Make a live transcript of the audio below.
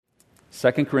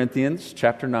2 Corinthians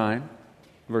chapter 9,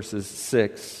 verses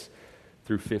 6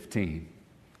 through 15.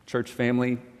 Church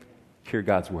family, hear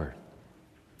God's word.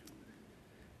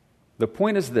 The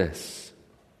point is this: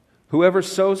 whoever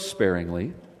sows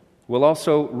sparingly will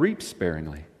also reap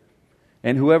sparingly,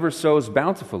 and whoever sows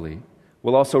bountifully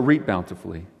will also reap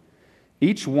bountifully.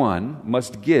 Each one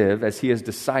must give as he has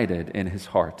decided in his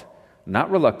heart, not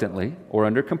reluctantly or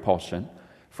under compulsion,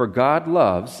 for God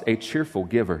loves a cheerful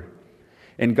giver.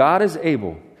 And God is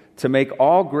able to make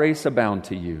all grace abound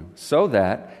to you, so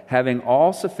that, having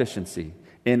all sufficiency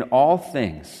in all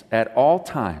things at all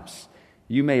times,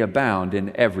 you may abound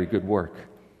in every good work.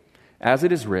 As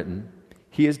it is written,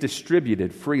 He has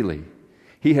distributed freely.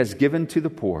 He has given to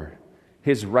the poor.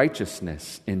 His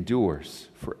righteousness endures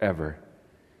forever.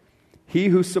 He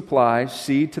who supplies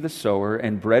seed to the sower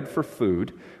and bread for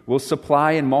food will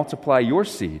supply and multiply your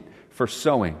seed for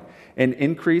sowing and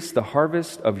increase the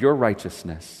harvest of your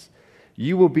righteousness.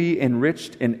 You will be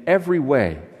enriched in every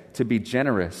way to be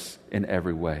generous in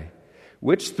every way,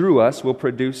 which through us will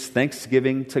produce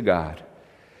thanksgiving to God.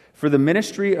 For the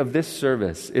ministry of this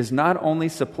service is not only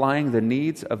supplying the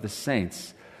needs of the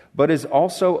saints, but is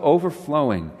also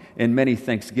overflowing in many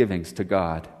thanksgivings to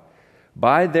God.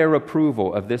 By their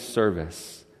approval of this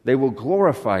service, they will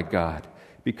glorify God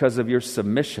because of your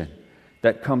submission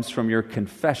that comes from your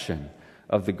confession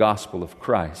of the gospel of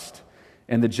Christ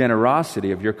and the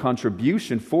generosity of your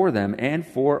contribution for them and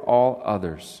for all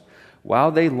others,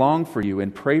 while they long for you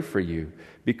and pray for you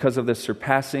because of the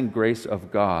surpassing grace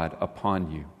of God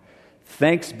upon you.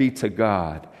 Thanks be to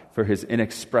God for His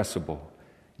inexpressible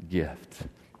gift.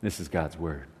 This is God's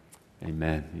word.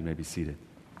 Amen. You may be seated.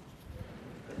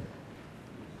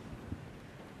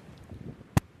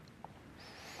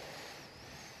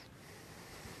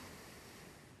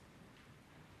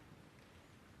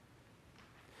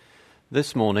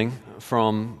 This morning,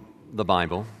 from the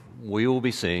Bible, we will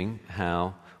be seeing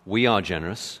how we are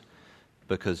generous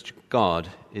because God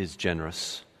is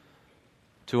generous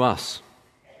to us.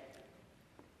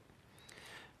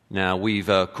 Now, we've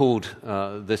called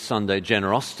this Sunday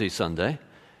Generosity Sunday,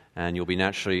 and you'll be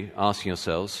naturally asking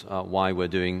yourselves why we're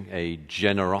doing a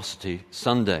Generosity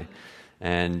Sunday.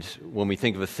 And when we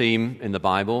think of a theme in the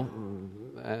Bible,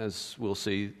 as we'll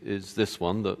see, is this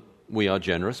one, that we are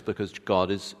generous because God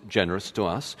is generous to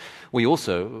us. We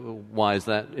also, why is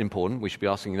that important? We should be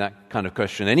asking that kind of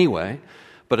question anyway,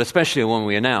 but especially when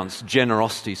we announce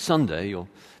Generosity Sunday, you'll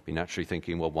be naturally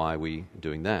thinking, well, why are we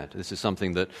doing that? This is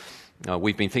something that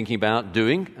we've been thinking about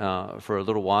doing for a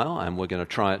little while, and we're going to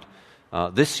try it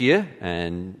this year,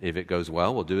 and if it goes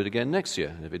well, we'll do it again next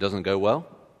year. And if it doesn't go well,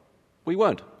 we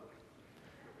won't.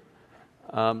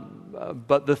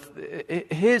 But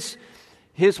here's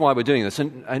why we're doing this.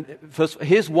 And first,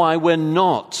 here's why we're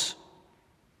not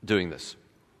doing this.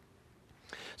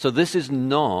 So this is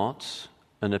not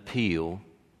an appeal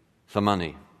for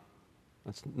money.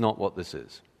 That's not what this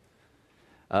is.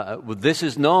 This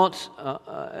is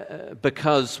not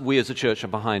because we as a church are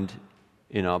behind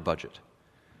in our budget.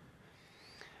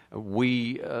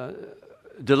 We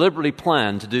deliberately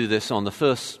planned to do this on the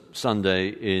first Sunday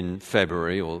in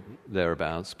February or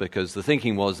thereabouts, because the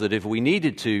thinking was that if we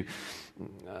needed to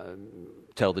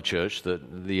tell the church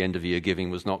that the end-of-year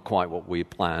giving was not quite what we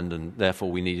planned, and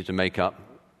therefore we needed to make up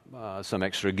some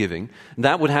extra giving,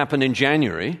 that would happen in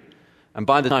January. And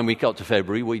by the time we got to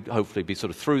February, we'd hopefully be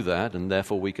sort of through that, and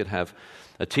therefore we could have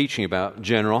a teaching about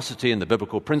generosity and the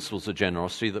biblical principles of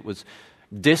generosity that was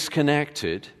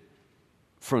disconnected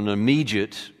from an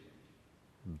immediate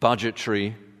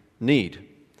budgetary need.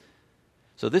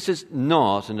 So this is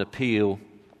not an appeal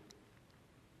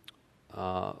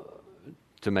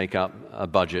to make up a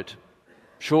budget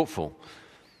shortfall.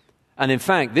 And in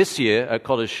fact, this year at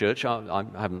Cottage Church, I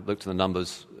haven't looked at the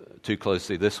numbers too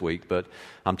closely this week, but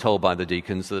I'm told by the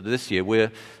deacons that this year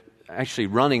we're actually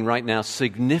running right now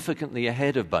significantly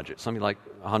ahead of budget, something like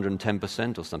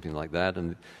 110% or something like that,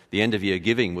 and the end-of-year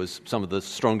giving was some of the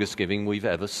strongest giving we've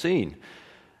ever seen.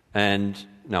 And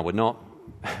now we're not...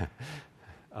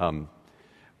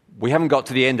 we haven't got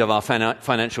to the end of our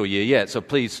financial year yet, so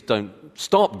please don't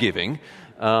stop giving.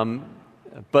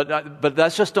 But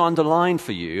that's just to underline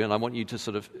for you, and I want you to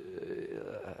sort of,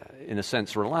 in a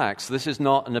sense, relax. This is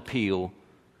not an appeal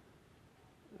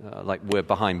like we're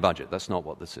behind budget. That's not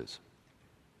what this is.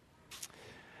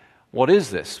 What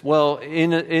is this? Well,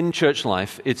 in church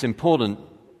life, it's important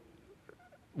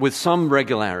with some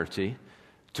regularity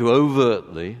to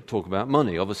overtly talk about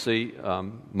money. Obviously,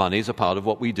 money is a part of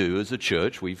what we do as a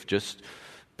church. We've just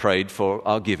prayed for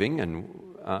our giving,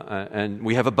 and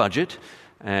we have a budget.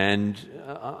 And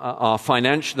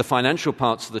the financial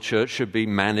parts of the church should be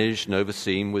managed and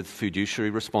overseen with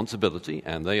fiduciary responsibility,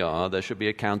 and they are. There should be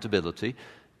accountability,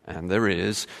 and there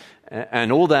is.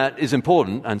 And all that is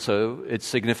important, and so it's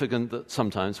significant that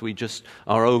sometimes we just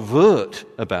are overt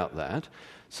about that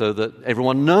so that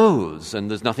everyone knows and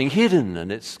there's nothing hidden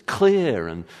and it's clear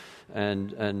and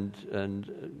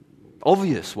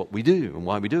obvious what we do and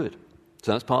why we do it.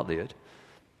 So that's partly it.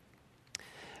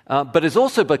 But it's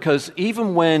also because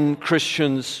even when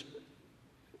Christians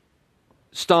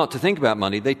start to think about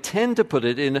money, they tend to put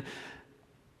it in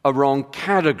a wrong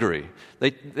category.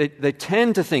 They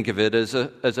tend to think of it as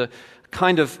a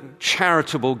kind of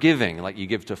charitable giving, like you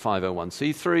give to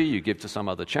 501c3, you give to some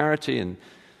other charity, and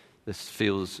this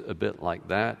feels a bit like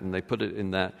that, and they put it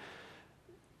in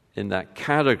that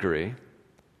category.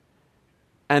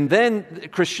 And then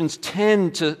Christians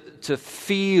tend to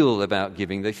feel about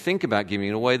giving. They think about giving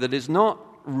in a way that is not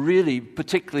really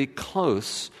particularly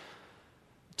close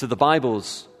to the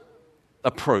Bible's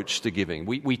approach to giving.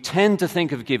 We tend to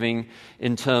think of giving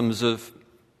in terms of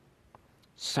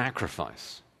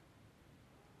sacrifice,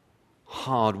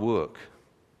 hard work,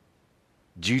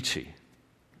 duty.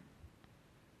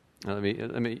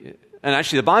 And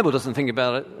actually, the Bible doesn't think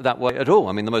about it that way at all.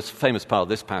 I mean, the most famous part of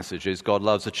this passage is God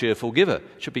loves a cheerful giver.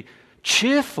 It should be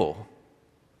cheerful,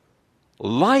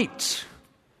 light,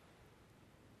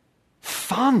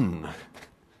 fun.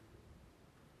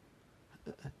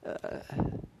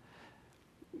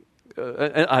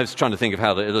 I was trying to think of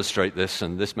how to illustrate this,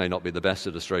 and this may not be the best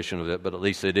illustration of it, but at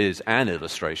least it is an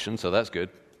illustration, so that's good.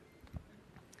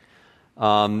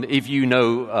 If you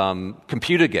know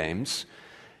computer games,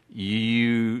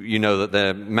 you know that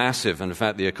they're massive, and in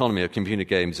fact the economy of computer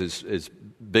games is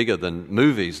bigger than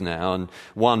movies now. And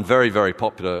one very, very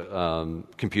popular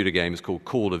computer game is called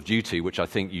Call of Duty, which I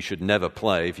think you should never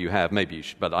play. If you have, maybe you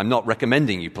should, but I'm not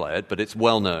recommending you play it, but it's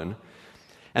well known.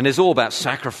 And it's all about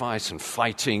sacrifice and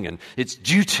fighting, and it's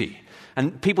duty.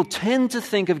 And people tend to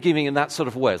think of giving in that sort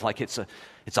of way. It's like it's a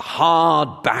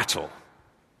hard battle.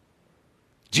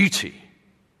 Duty.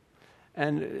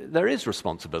 And there is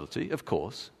responsibility, of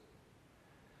course.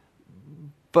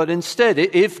 But instead,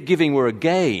 if giving were a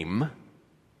game,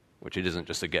 which it isn't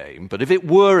just a game, but if it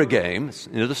were a game, it's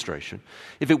an illustration,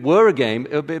 if it were a game,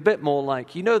 it would be a bit more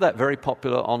like, you know that very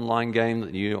popular online game that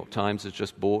the New York Times has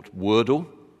just bought, Wordle?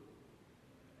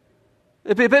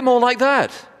 It'd be a bit more like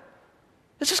that.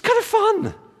 It's just kind of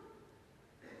fun.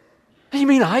 You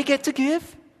mean I get to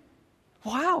give?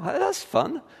 Wow, that's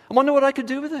fun. I wonder what I could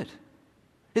do with it.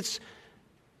 It's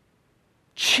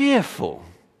cheerful,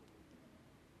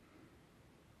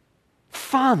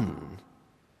 fun,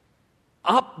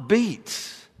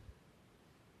 upbeat.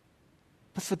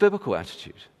 That's the biblical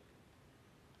attitude.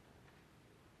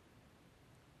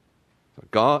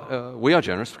 God, we are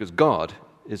generous because God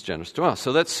is generous to us. So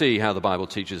let's see how the Bible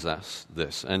teaches us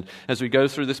this. And as we go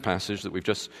through this passage that we've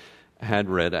just had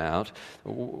read out,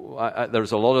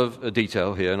 there's a lot of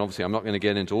detail here, and obviously I'm not going to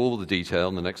get into all the detail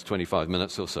in the next 25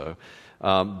 minutes or so.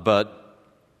 But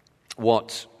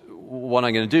what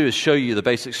I'm going to do is show you the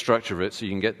basic structure of it so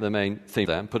you can get the main theme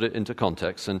there and put it into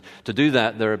context. And to do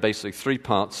that, there are basically three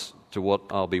parts to what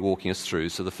I'll be walking us through.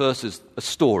 So the first is a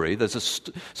story.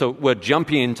 So we're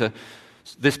jumping into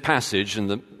this passage,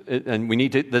 and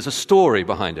there's a story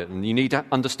behind it, and you need to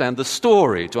understand the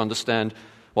story to understand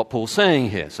what Paul's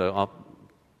saying here. So I'll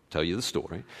tell you the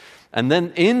story. And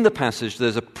then in the passage,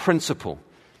 there's a principle,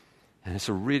 and it's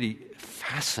a really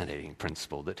fascinating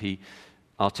principle that he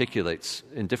articulates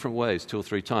in different ways 2 or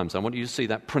 3 times. I want you to see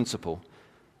that principle.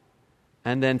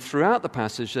 And then throughout the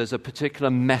passage, there's a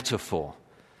particular metaphor,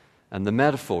 and the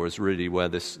metaphor is really where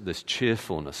this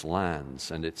cheerfulness lands,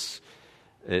 and it's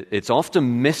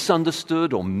often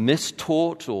misunderstood or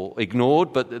mistaught or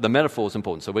ignored, but the metaphor is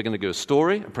important. So we're going to do a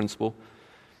story, a principle,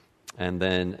 and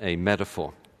then a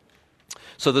metaphor.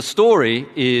 So the story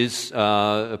is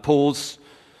Paul's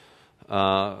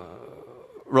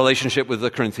relationship with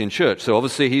the Corinthian church. So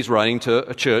obviously he's writing to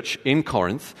a church in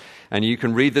Corinth, and you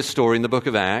can read this story in the book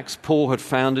of Acts. Paul had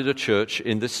founded a church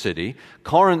in this city.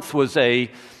 Corinth was a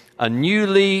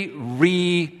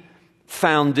newly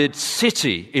founded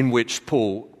city in which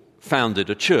Paul founded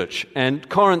a church. And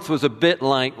Corinth was a bit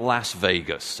like Las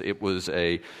Vegas. It was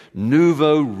a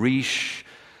nouveau riche,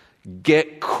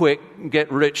 get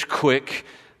rich quick,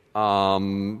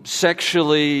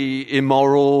 sexually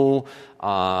immoral,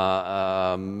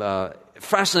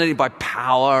 fascinated by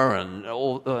power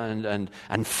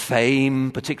and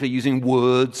fame, particularly using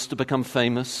words to become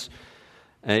famous.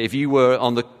 If you were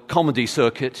on the comedy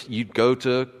circuit, you'd go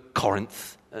to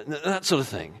Corinth. That sort of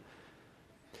thing.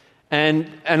 And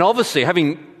obviously,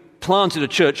 having planted a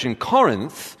church in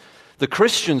Corinth, the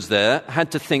Christians there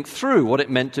had to think through what it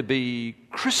meant to be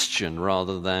Christian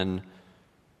rather than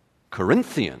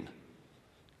Corinthian.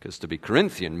 Because to be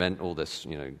Corinthian meant all this,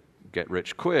 get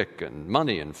rich quick and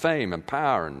money and fame and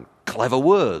power and clever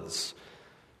words.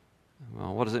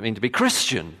 Well, what does it mean to be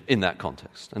Christian in that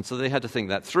context? And so they had to think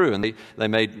that through, and they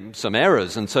made some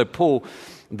errors. And so Paul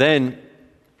then,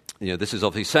 this is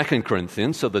obviously 2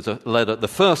 Corinthians, so there's a letter, the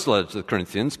first letter to the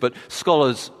Corinthians, but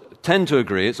scholars tend to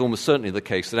agree, it's almost certainly the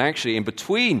case, that actually in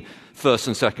between 1st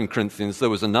and 2nd Corinthians there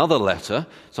was another letter,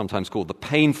 sometimes called the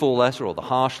painful letter or the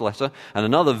harsh letter, and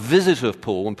another visit of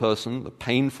Paul in person, the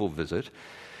painful visit.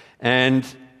 And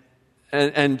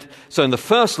so in the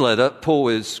first letter, Paul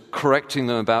is correcting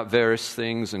them about various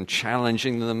things and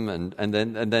challenging them, and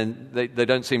then they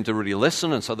don't seem to really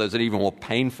listen, and so there's an even more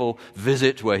painful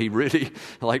visit where he really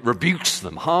rebukes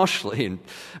them harshly,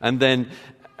 and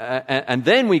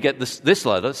then we get this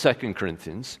letter, 2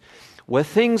 Corinthians, where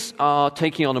things are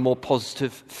taking on a more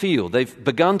positive feel. They've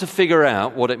begun to figure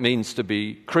out what it means to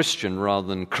be Christian rather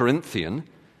than Corinthian,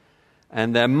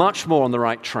 and they're much more on the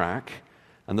right track,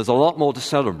 and there's a lot more to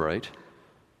celebrate.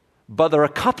 But there are a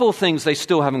couple of things they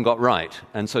still haven't got right.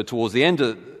 And so towards the end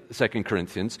of 2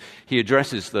 Corinthians, he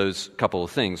addresses those couple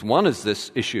of things. One is this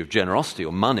issue of generosity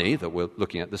or money that we're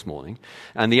looking at this morning.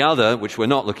 And the other, which we're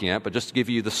not looking at, but just to give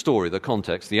you the story, the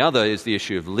context, the other is the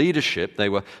issue of leadership. They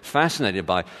were fascinated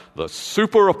by the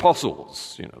super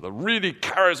apostles, the really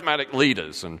charismatic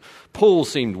leaders. And Paul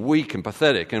seemed weak and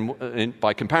pathetic. And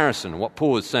by comparison, what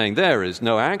Paul is saying there is,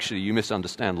 no, actually, you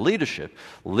misunderstand leadership.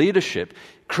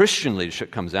 Christian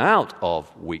leadership comes out of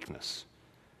weakness,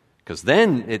 because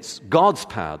then it's God's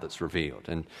power that's revealed.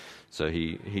 And so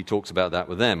he talks about that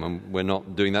with them, and we're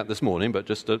not doing that this morning, but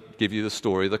just to give you the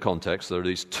story, the context, there are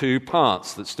these two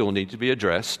parts that still need to be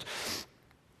addressed.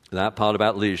 That part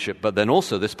about leadership, but then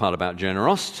also this part about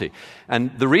generosity.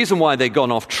 And the reason why they'd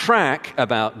gone off track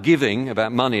about giving,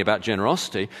 about money, about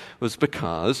generosity, was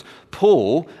because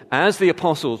Paul, as the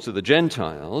apostle to the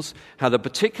Gentiles, had a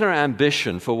particular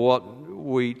ambition for what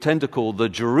we tend to call the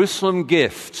Jerusalem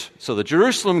gift. So the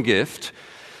Jerusalem gift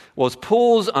was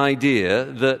Paul's idea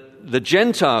that the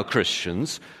Gentile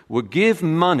Christians would give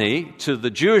money to the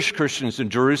Jewish Christians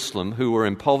in Jerusalem who were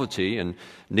in poverty and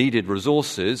needed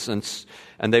resources,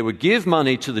 and they would give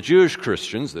money to the Jewish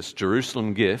Christians, this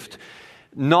Jerusalem gift,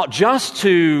 not just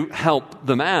to help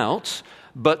them out,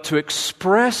 but to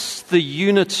express the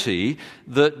unity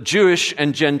that Jewish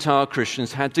and Gentile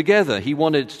Christians had together. He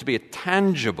wanted it to be a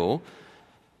tangible,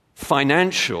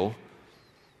 financial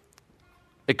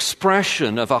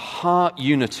expression of a heart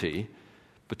unity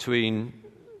between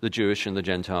the Jewish and the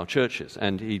Gentile churches.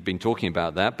 And he'd been talking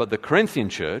about that, but the Corinthian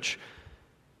church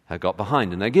had got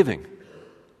behind in their giving.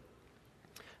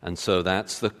 And so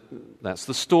that's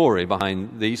the story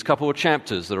behind these couple of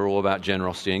chapters that are all about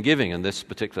generosity and giving, and this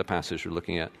particular passage we're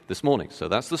looking at this morning. So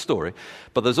that's the story.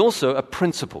 But there's also a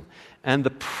principle, and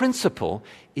the principle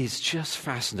is just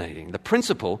fascinating. The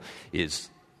principle is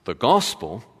the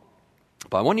gospel,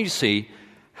 but I want you to see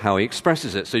how he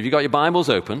expresses it. So if you've got your Bibles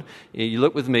open, you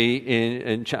look with me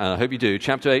in I hope you do,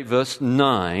 chapter 8, verse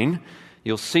 9.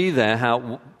 You'll see there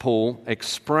how Paul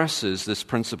expresses this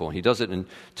principle. He does it in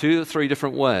 2 or 3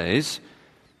 different ways.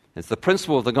 It's the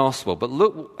principle of the gospel, but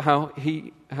look how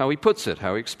he puts it,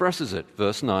 how he expresses it.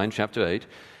 Verse 9, chapter 8.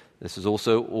 This is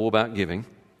also all about giving.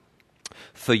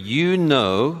 For you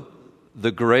know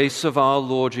the grace of our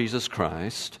Lord Jesus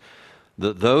Christ,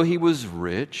 that though he was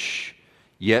rich,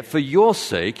 yet for your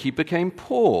sake he became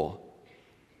poor,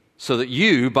 so that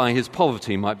you by his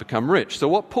poverty might become rich. So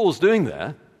what Paul's doing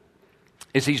there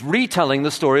is he's retelling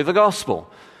the story of the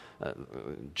gospel.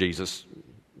 Jesus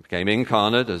became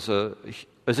incarnate as a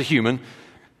human,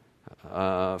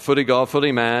 fully God,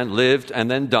 fully man, lived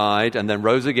and then died and then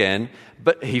rose again.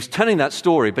 But he's telling that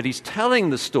story, but he's telling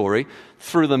the story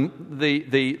through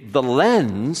the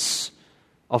lens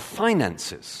of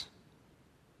finances.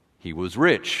 He was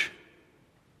rich,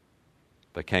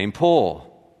 became poor,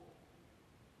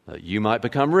 that you might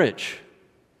become rich.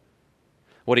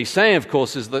 What he's saying, of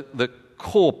course, is that the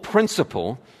core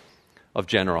principle of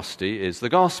generosity is the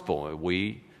gospel.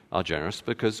 We are generous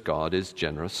because God is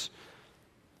generous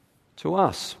to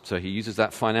us. So he uses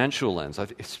that financial lens.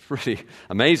 It's really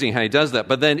amazing how he does that.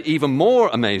 But then even more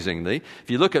amazingly, if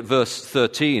you look at verse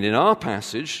 13 in our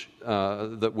passage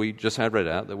that we just had read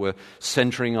out, that we're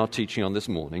centering our teaching on this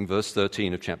morning, verse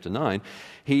 13 of chapter 9,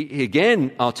 he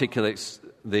again articulates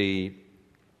the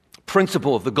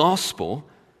principle of the gospel,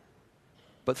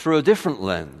 but through a different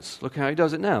lens. Look how he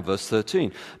does it now, verse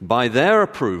 13. By their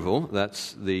approval,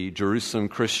 that's the Jerusalem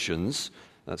Christians,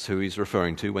 that's who he's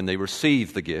referring to, when they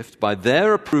receive the gift, by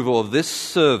their approval of this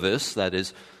service, that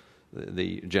is,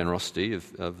 the generosity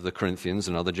of the Corinthians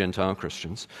and other Gentile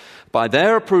Christians, by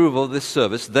their approval of this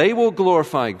service, they will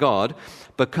glorify God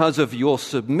because of your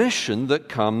submission that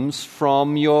comes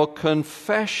from your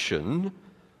confession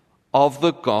of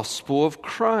the gospel of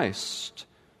Christ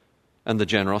and the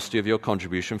generosity of your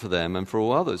contribution for them and for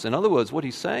all others. In other words, what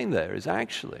he's saying there is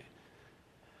actually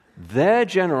their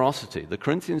generosity, the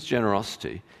Corinthians'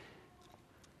 generosity,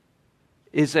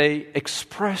 is an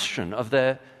expression of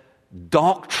their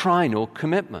doctrinal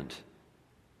commitment.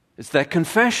 It's their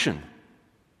confession.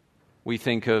 We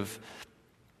think of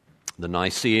the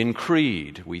Nicene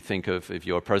Creed. We think of, if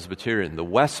you're a Presbyterian, the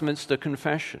Westminster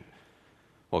Confession.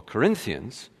 Well,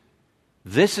 Corinthians,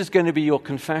 this is going to be your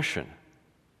confession.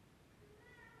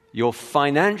 Your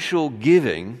financial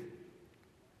giving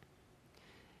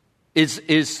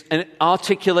is an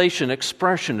articulation,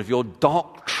 expression of your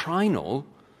doctrinal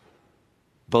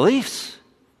beliefs.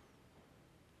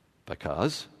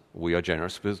 Because we are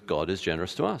generous because God is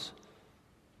generous to us.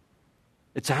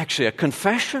 It's actually a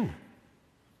confession.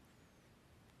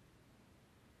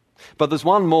 But there's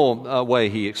one more way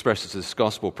he expresses this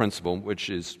gospel principle, which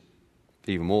is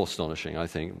even more astonishing, I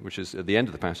think, which is at the end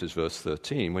of the passage, verse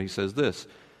 13, where he says this: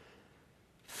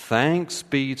 "Thanks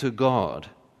be to God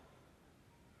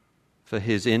for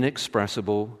his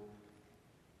inexpressible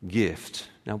gift."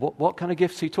 Now, what kind of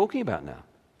gift is he talking about now?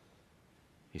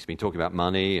 He's been talking about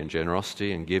money and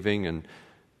generosity and giving,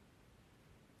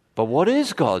 but what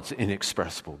is God's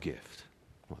inexpressible gift?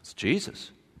 Well, it's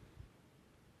Jesus.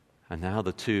 And now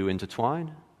the two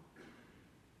intertwine.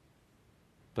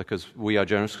 Because we are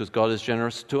generous because God is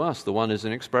generous to us. The one is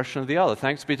an expression of the other.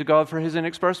 Thanks be to God for his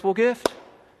inexpressible gift.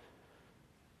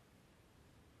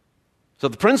 So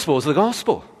the principle is the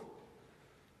gospel.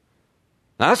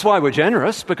 That's why we're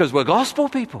generous, because we're gospel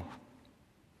people.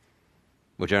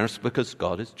 We're generous because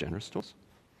God is generous to us.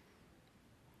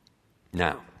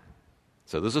 Now,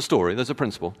 so there's a story, there's a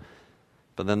principle,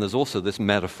 but then there's also this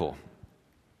metaphor.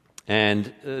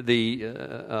 And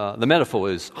the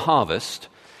metaphor is harvest,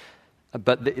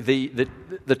 but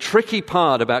the tricky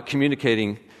part about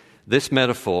communicating this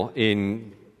metaphor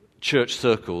in church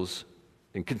circles,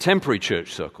 in contemporary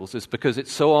church circles, is because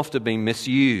it's so often being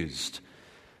misused.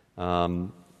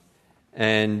 And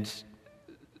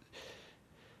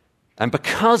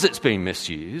because it's been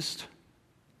misused,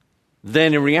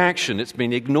 then in reaction it's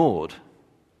been ignored.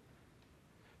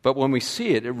 But when we see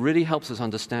it, it really helps us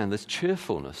understand this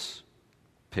cheerfulness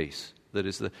piece that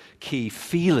is the key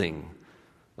feeling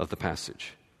of the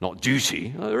passage. Not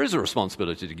duty. There is a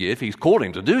responsibility to give. He's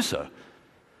calling to do so.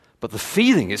 But the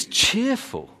feeling is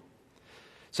cheerful.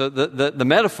 So the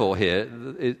metaphor here,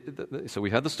 so we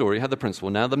had the story, had the principle,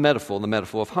 now the metaphor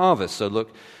of harvest. So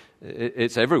look,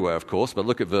 it's everywhere, of course, but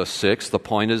look at verse 6. The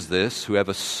point is this: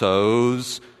 whoever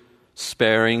sows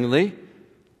sparingly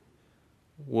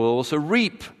will also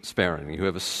reap sparingly.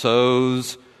 Whoever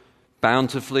sows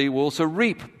bountifully will also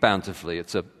reap bountifully.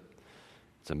 It's a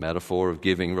metaphor of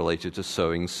giving related to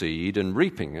sowing seed and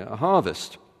reaping a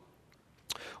harvest.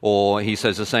 Or he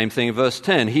says the same thing in verse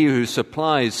 10. He who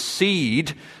supplies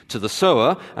seed to the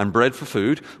sower and bread for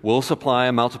food will supply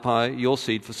and multiply your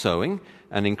seed for sowing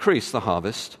and increase the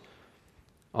harvest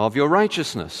of your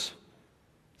righteousness.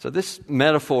 So this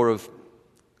metaphor of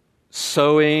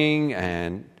sowing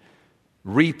and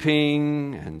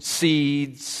reaping and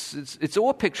seeds, it's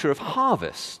all a picture of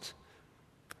harvest.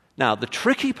 Now, the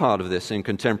tricky part of this in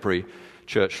contemporary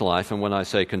church life, and when I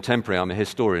say contemporary, I'm a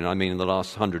historian, I mean in the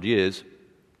last 100 years.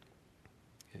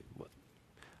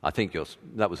 I think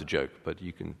that was a joke, but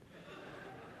you can...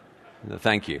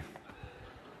 Thank you.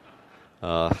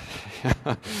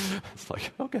 It's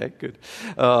like, okay, good.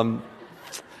 The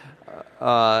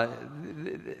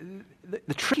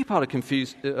tricky part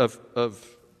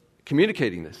of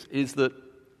communicating this is that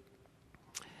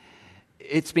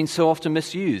it's been so often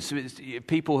misused.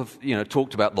 People have,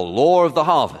 talked about the law of the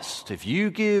harvest. If you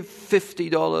give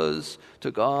 $50 to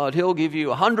God, He'll give you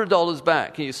 $100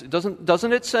 back.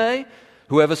 Doesn't it say,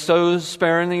 whoever sows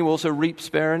sparingly will also reap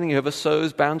sparingly. Whoever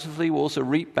sows bountifully will also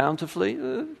reap bountifully.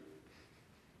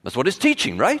 That's what it's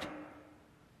teaching, right?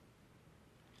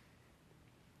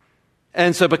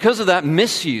 And so because of that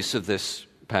misuse of this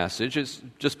passage, it's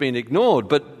just been ignored.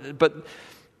 But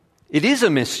it is a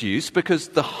misuse because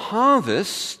the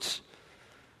harvest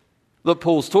that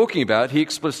Paul's talking about, he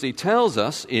explicitly tells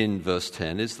us in verse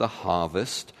 10, is the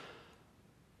harvest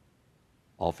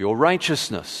of your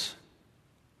righteousness.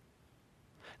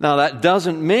 Now, that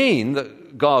doesn't mean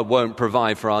that God won't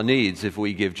provide for our needs if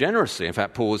we give generously. In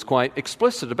fact, Paul was quite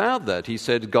explicit about that. He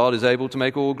said, God is able to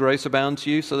make all grace abound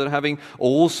to you, so that having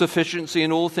all sufficiency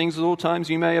in all things at all times,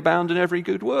 you may abound in every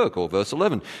good work. Or verse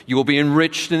 11, you will be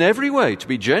enriched in every way, to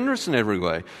be generous in every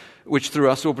way, which through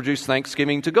us will produce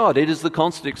thanksgiving to God. It is the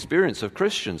constant experience of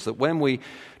Christians that when we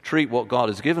treat what God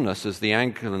has given us, as the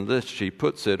Anglican liturgy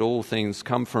puts it, all things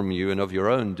come from you and of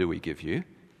your own do we give you,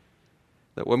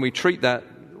 that when we treat that,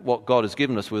 what God has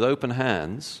given us, with open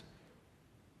hands,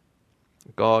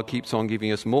 God keeps on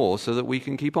giving us more so that we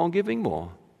can keep on giving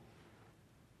more.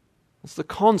 It's the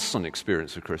constant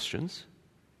experience of Christians.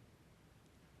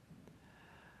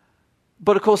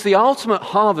 But of course, the ultimate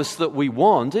harvest that we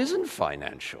want isn't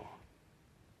financial.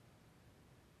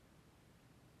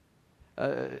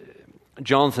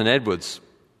 Jonathan Edwards,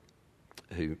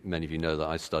 who many of you know that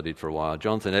I studied for a while,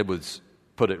 Jonathan Edwards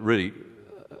put it really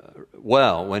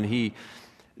well when he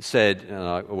said, and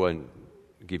I won't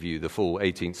give you the full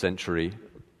 18th century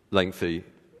lengthy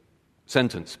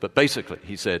sentence, but basically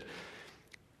he said,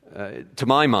 to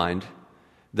my mind,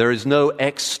 there is no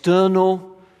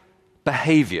external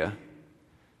behavior,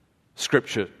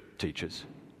 Scripture teaches,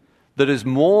 that is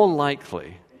more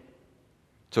likely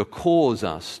to cause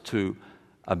us to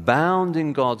abound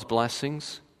in God's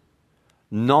blessings,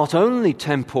 not only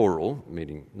temporal,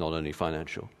 meaning not only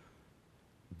financial,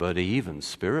 but even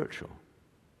spiritual.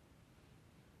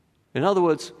 In other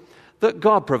words, that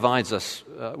God provides us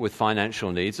with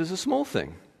financial needs is a small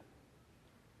thing.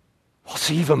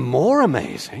 What's even more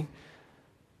amazing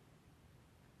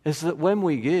is that when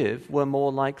we give, we're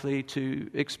more likely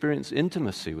to experience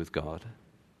intimacy with God,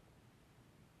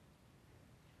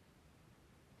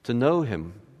 to know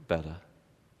Him better.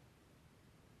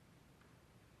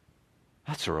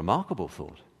 That's a remarkable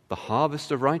thought. The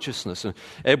harvest of righteousness. And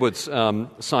Edwards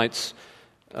cites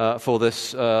for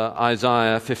this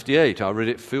Isaiah 58. I'll read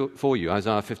it for you.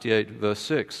 Isaiah 58, verse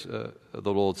 6. The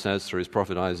Lord says through His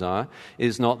prophet Isaiah,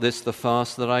 "Is not this the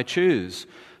fast that I choose?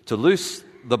 To loose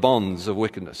the bonds of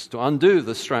wickedness, to undo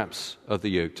the straps of the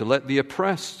yoke, to let the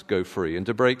oppressed go free, and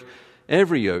to break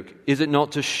every yoke. Is it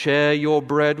not to share your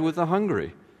bread with the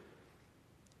hungry,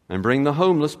 and bring the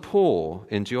homeless poor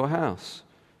into your house?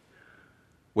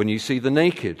 When you see the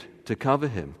naked, to cover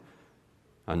him,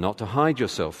 and not to hide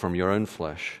yourself from your own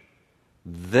flesh.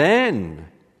 Then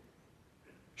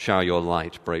shall your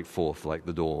light break forth like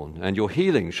the dawn, and your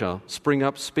healing shall spring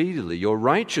up speedily. Your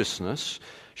righteousness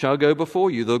shall go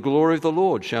before you. The glory of the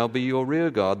Lord shall be your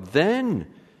rear guard. Then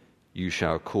you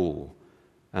shall call,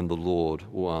 and the Lord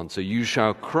will answer. You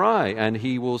shall cry, and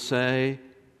He will say,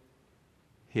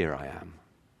 Here I am."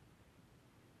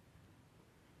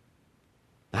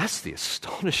 That's the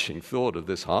astonishing thought of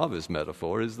this harvest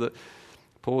metaphor, is that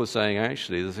Paul is saying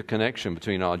actually there's a connection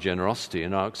between our generosity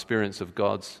and our experience of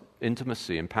God's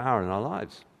intimacy and power in our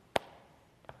lives.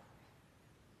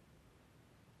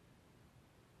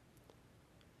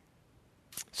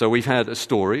 So we've had a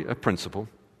story, a principle,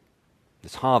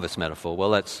 this harvest metaphor. Well,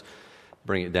 let's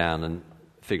bring it down and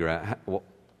figure out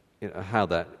how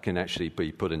that can actually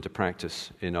be put into practice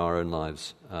in our own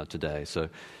lives today. So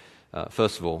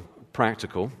first of all,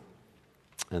 practical,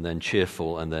 and then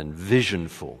cheerful, and then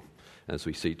visionful, as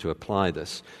we seek to apply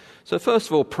this. So first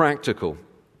of all, practical.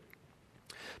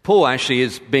 Paul actually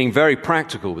is being very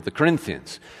practical with the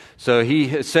Corinthians. So he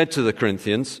has said to the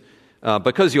Corinthians,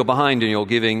 because you're behind in your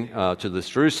giving to this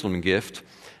Jerusalem gift,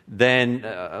 then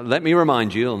let me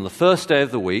remind you, on the first day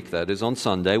of the week, that is on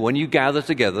Sunday, when you gather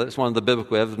together, it's one of the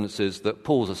biblical evidences that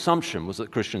Paul's assumption was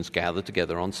that Christians gather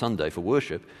together on Sunday for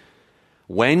worship.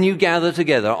 When you gather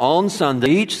together on Sunday,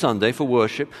 each Sunday for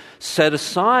worship, set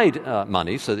aside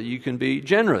money so that you can be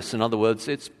generous. In other words,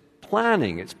 it's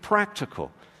planning, it's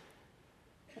practical.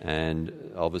 And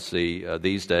obviously,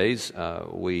 these days,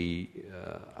 we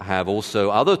have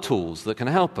also other tools that can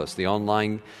help us. The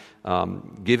online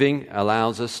giving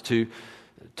allows us to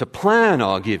plan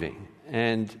our giving.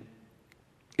 And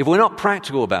if we're not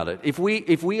practical about it, if we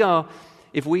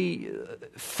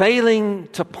failing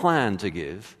to plan to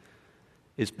give,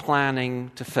 is planning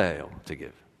to fail to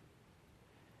give.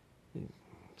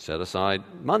 Set aside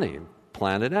money,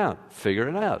 plan it out, figure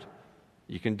it out.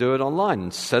 You can do it online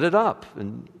and set it up.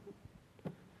 And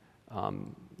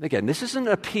again, this isn't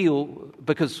an appeal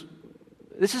because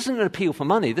this isn't an appeal for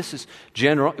money. This is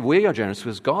we are generous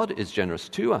because God is generous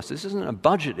to us. This isn't a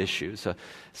budget issue. So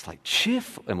it's like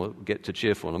cheerful, and we'll get to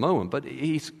cheerful in a moment. But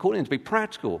He's calling to be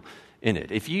practical in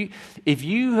it. If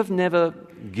you have never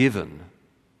given,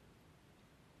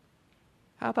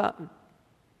 how about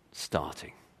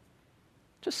starting?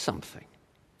 Just something.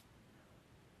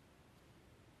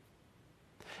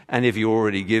 And if you're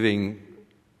already giving,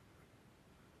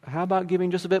 how about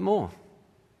giving just a bit more?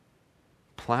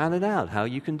 Plan it out, how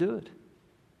you can do it.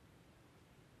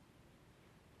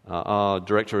 Our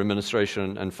Director of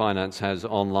Administration and Finance has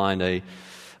online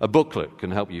a booklet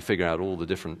can help you figure out all the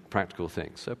different practical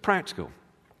things. So practical.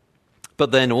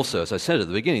 But then also, as I said at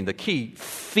the beginning, the key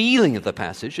feeling of the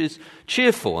passage is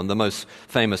cheerful. And the most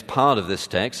famous part of this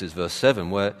text is verse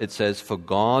 7, where it says, "For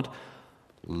God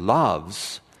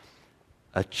loves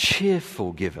a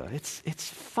cheerful giver." It's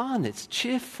fun, it's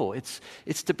cheerful, it's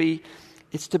to be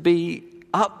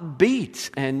upbeat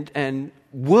and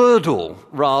wordle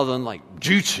rather than like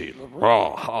duty,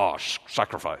 harsh,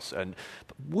 sacrifice, and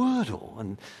wordle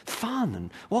and fun.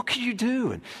 And what can you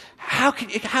do? And how can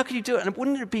you do it? And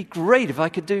wouldn't it be great if I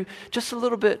could do just a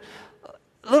little bit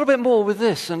more with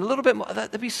this and a little bit more?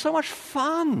 That'd be so much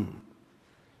fun.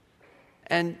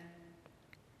 And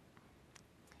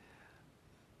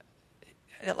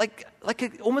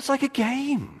almost like a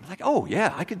game. Like, oh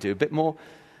yeah, I could do a bit more.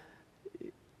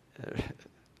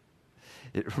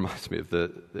 It reminds me of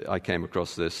I came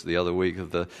across this the other week of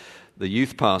the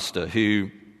youth pastor who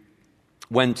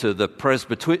went to the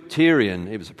Presbyterian,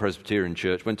 it was a Presbyterian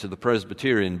church, went to the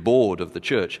Presbyterian board of the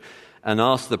church and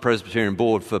asked the Presbyterian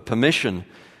board for permission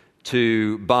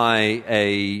to buy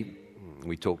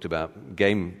we talked about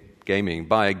gaming,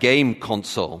 buy a game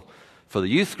console for the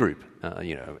youth group,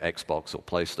 Xbox or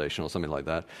PlayStation or something like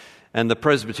that. And the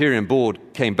Presbyterian board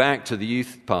came back to the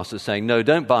youth pastor saying, no,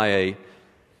 don't buy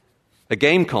a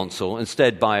game console,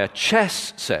 instead buy a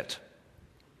chess set,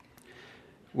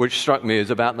 which struck me as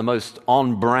about the most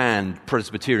on-brand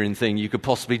Presbyterian thing you could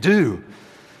possibly do.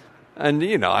 And,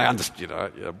 I understand,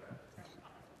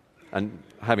 and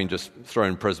having just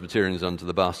thrown Presbyterians under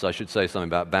the bus, I should say something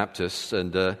about Baptists.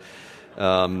 And,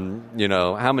 how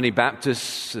many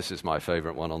Baptists, this is my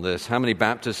favorite one on this, how many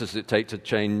Baptists does it take to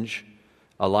change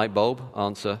a light bulb?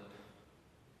 Answer,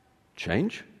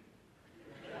 change?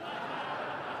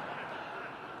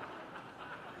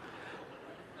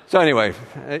 So anyway,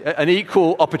 an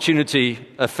equal opportunity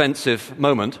offensive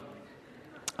moment.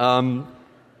 But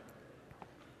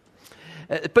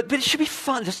it should be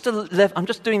fun. I'm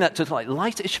just doing that to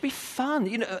light it. It should be fun.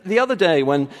 The other day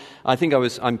when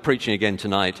I'm preaching again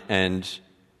tonight, and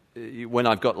when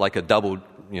I've got like a double,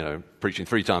 preaching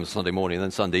 3 times Sunday morning and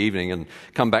then Sunday evening, and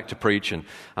come back to preach, and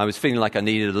I was feeling like I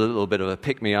needed a little bit of a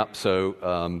pick me up,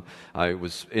 so I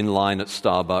was in line at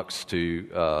Starbucks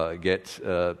to get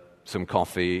some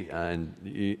coffee, and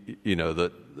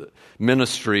the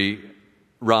ministry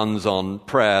runs on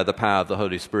prayer, the power of the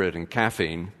Holy Spirit, and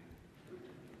caffeine.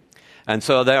 And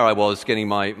so there I was getting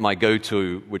my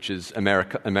go-to, which is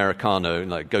Americano,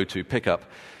 like go-to pickup,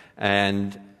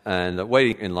 and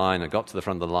waiting in line. I got to the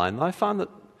front of the line, and I found that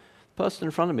the person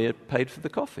in front of me had paid for the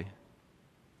coffee.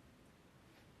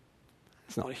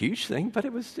 It's not a huge thing, but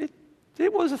it was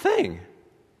a thing.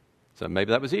 So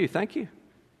maybe that was you. Thank you.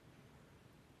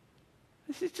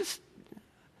 It's just,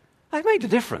 I made a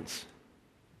difference.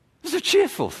 It's a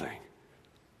cheerful thing.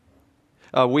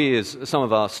 We, as some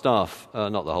of our staff,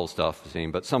 not the whole staff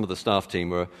team, but some of the staff team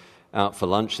were out for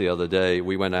lunch the other day.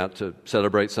 We went out to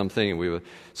celebrate something, and we were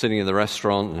sitting in the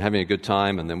restaurant and having a good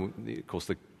time, and then, of course,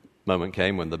 the moment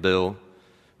came when the bill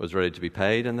was ready to be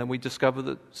paid, and then we discovered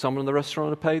that someone in the restaurant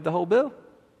had paid the whole bill.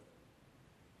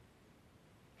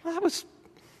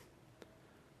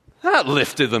 That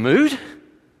lifted the mood.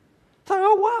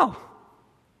 Oh, wow.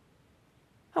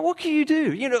 And what can you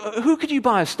do? Who could you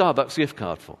buy a Starbucks gift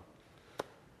card for?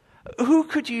 Who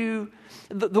could you...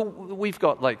 we've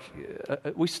got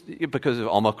because of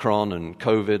Omicron and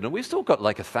COVID, and we've still got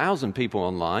 1,000 people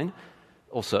online,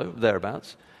 or so,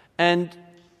 thereabouts. And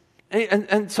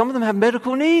some of them have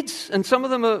medical needs, and some of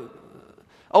them are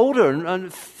older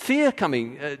and fear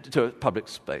coming to a public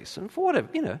space, and for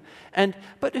whatever,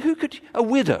 But who could... A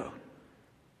widow.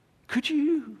 Could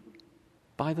you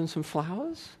buy them some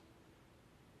flowers?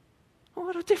 Oh,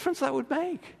 what a difference that would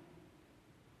make.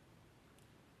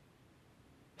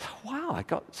 Wow,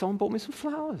 someone bought me some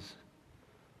flowers.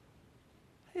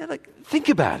 Think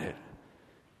about it.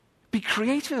 Be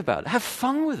creative about it. Have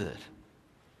fun with it.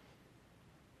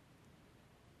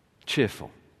 Cheerful.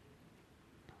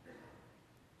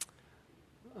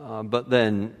 But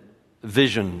then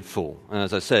visionful. And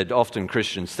as I said, often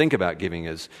Christians think about giving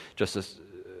as just as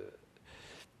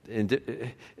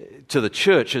to the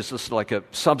church as just like a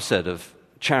subset of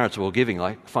charitable giving,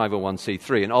 like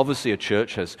 501c3. And obviously a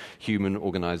church has human,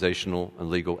 organizational, and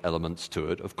legal elements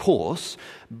to it, of course.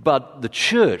 But the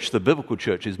church, the biblical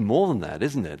church, is more than that,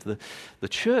 isn't it? The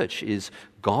church is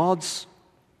God's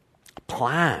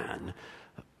plan,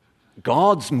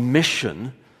 God's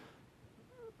mission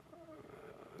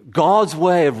God's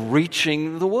way of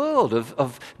reaching the world,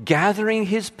 of gathering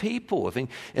his people,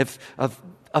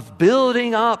 of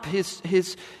building up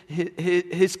his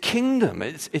kingdom.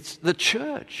 It's the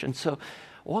church. And so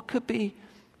what could be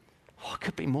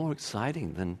more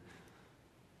exciting than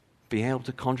being able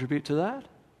to contribute to that?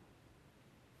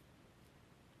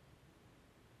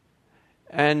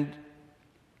 And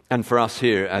for us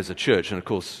here as a church, and of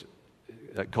course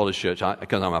at College Church,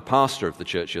 because I'm a pastor of the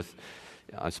church,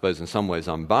 I suppose in some ways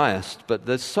I'm biased, but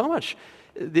there's so much.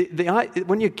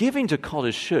 When you're giving to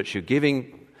College Church, you're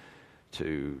giving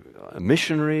to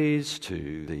missionaries,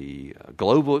 to the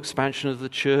global expansion of the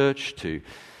church, to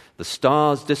the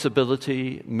STARS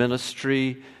disability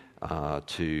ministry,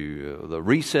 to the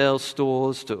resale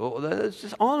stores, it's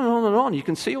just on and on and on. You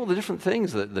can see all the different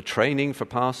things, the training for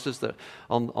pastors that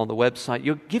on the website.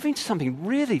 You're giving to something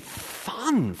really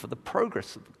fun for the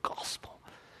progress of the gospel.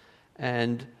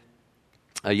 And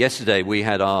yesterday we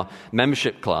had our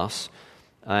membership class,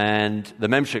 and the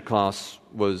membership class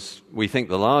was, we think,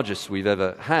 the largest we've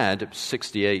ever had. It was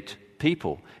 68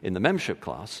 people in the membership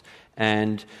class.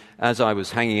 And as I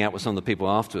was hanging out with some of the people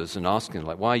afterwards and asking,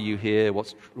 like, why are you here?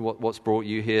 What's brought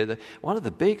you here? One of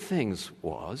the big things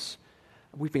was,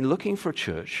 we've been looking for a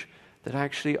church that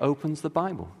actually opens the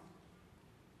Bible.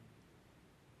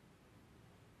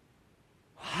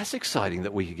 That's exciting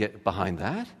that we could get behind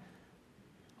that.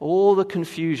 All the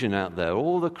confusion out there,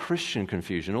 all the Christian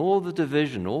confusion, all the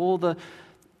division, all the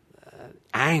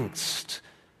angst.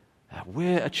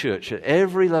 We're a church at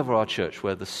every level of our church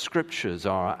where the scriptures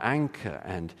are our anchor,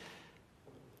 and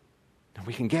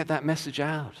we can get that message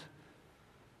out.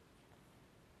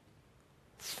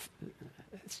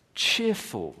 It's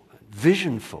cheerful,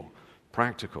 visionful,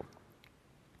 practical.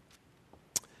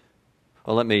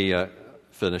 Well, let me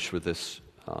finish with this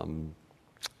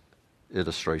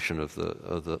illustration of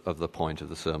the point of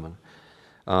the sermon.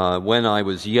 When I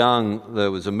was young,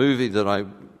 there was a movie that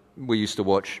we used to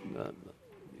watch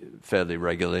fairly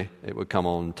regularly. It would come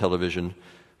on television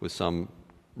with some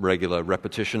regular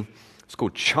repetition. It's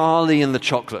called Charlie and the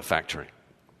Chocolate Factory.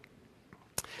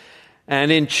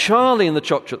 And in Charlie and the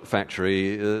Chocolate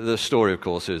Factory, the story, of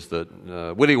course, is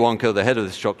that Willy Wonka, the head of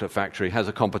this chocolate factory, has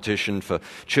a competition for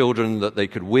children that they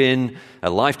could win a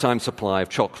lifetime supply of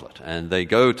chocolate. And they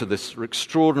go to this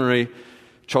extraordinary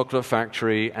chocolate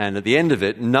factory, and at the end of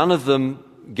it, none of them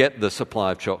get the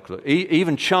supply of chocolate.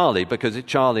 Even Charlie, because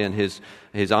Charlie and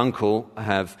his uncle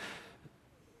have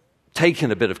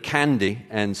taken a bit of candy,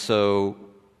 and so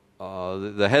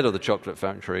the head of the chocolate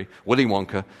factory, Willy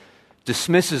Wonka,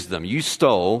 dismisses them. You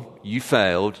stole, you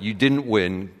failed, you didn't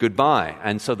win, goodbye.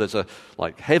 And so there's a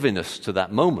heaviness to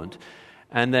that moment.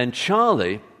 And then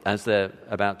Charlie, as they're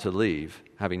about to leave,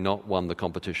 having not won the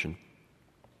competition,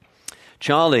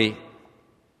 Charlie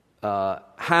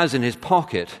has in his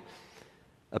pocket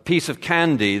a piece of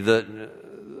candy that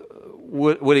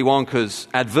Willy Wonka's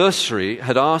adversary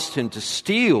had asked him to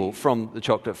steal from the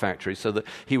chocolate factory so that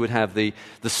he would have the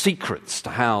secrets to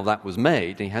how that was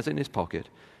made. And he has it in his pocket.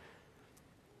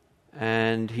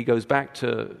 And he goes back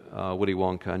to Willy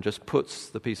Wonka and just puts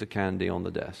the piece of candy on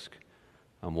the desk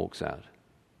and walks out.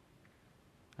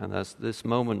 And there's this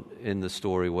moment in the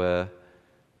story where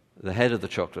the head of the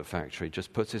chocolate factory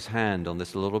just puts his hand on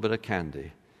this little bit of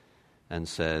candy and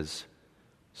says,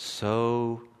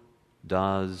 "So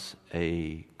does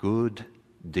a good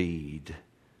deed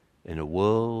in a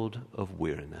world of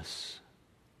weariness."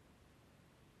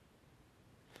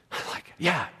 Like,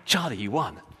 yeah, Charlie, you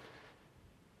won.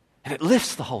 And it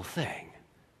lifts the whole thing.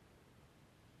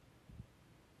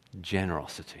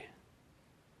 Generosity.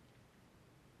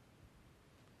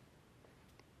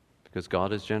 Because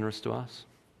God is generous to us.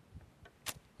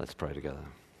 Let's pray together.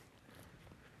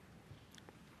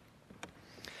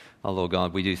 Oh, Lord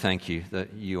God, we do thank you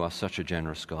that you are such a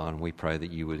generous God, and we pray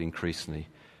that you would increasingly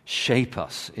shape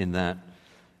us in that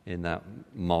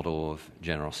model of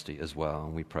generosity as well.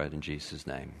 And we pray it in Jesus'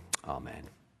 name. Amen.